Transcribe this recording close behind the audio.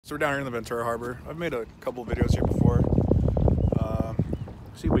So we're down here in the Ventura Harbor. I've made a couple videos here before.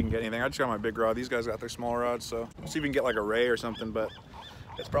 See if we can get anything. I just got my big rod. These guys got their small rods, so see if we can get like a ray or something, but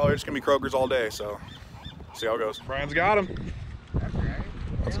it's probably just gonna be croakers all day, so see how it goes. Brian's got him. That's right.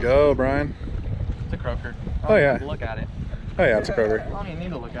 Let's go, Brian. It's a croaker. Oh yeah. Look at it. Oh yeah, it's a croaker. I don't even need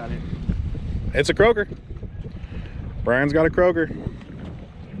to look at it. It's a croaker. Brian's got a croaker.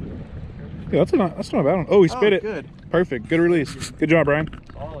 Yeah, that's not a bad one. Oh, he spit it. Good. Perfect. Good release. Good job, Brian.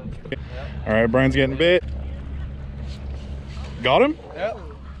 Solid. Yep. All right, Brian's getting bit. Got him? Yep.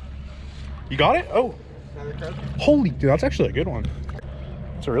 You got it? Oh. Holy, dude, that's actually a good one.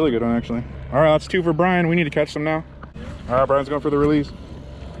 That's a really good one, actually. All right, that's 2 for Brian. We need to catch some now. All right, Brian's going for the release.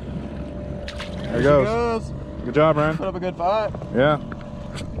 There he goes. Good job, Brian. Put up a good fight. Yeah.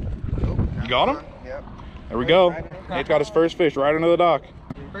 You got him? Yep. There we go. Nate's got his first fish right under the dock.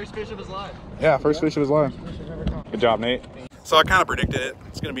 First fish of his life. Yeah, first fish of his life. Good job, Nate. So I kind of predicted it.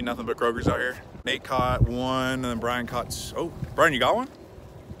 It's going to be nothing but croakers out here. Nate caught one, and then Brian caught... Oh, Brian, you got one?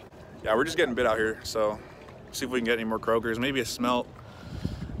 Yeah, we're just getting bit out here, so see if we can get any more croakers. Maybe a smelt.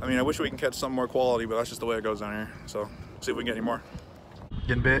 I mean, I wish we can catch some more quality, but that's just the way it goes down here. So see if we can get any more.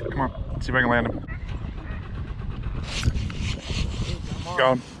 Getting bit. Come on. Let's see if I can land him.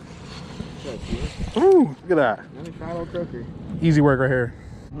 Got him. Ooh, look at that. Another fat old croaker. Easy work right here.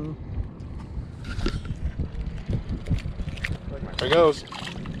 There he goes.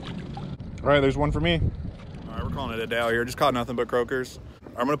 All right, there's one for me. All right, we're calling it a day out here. Just caught nothing but croakers.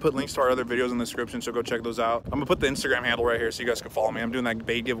 I'm gonna put links to our other videos in the description, so go check those out. I'm gonna put the Instagram handle right here so you guys can follow me. I'm doing that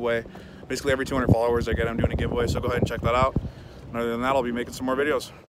bait giveaway. Basically every 200 followers I get, I'm doing a giveaway, so go ahead and check that out. And other than that, I'll be making some more videos.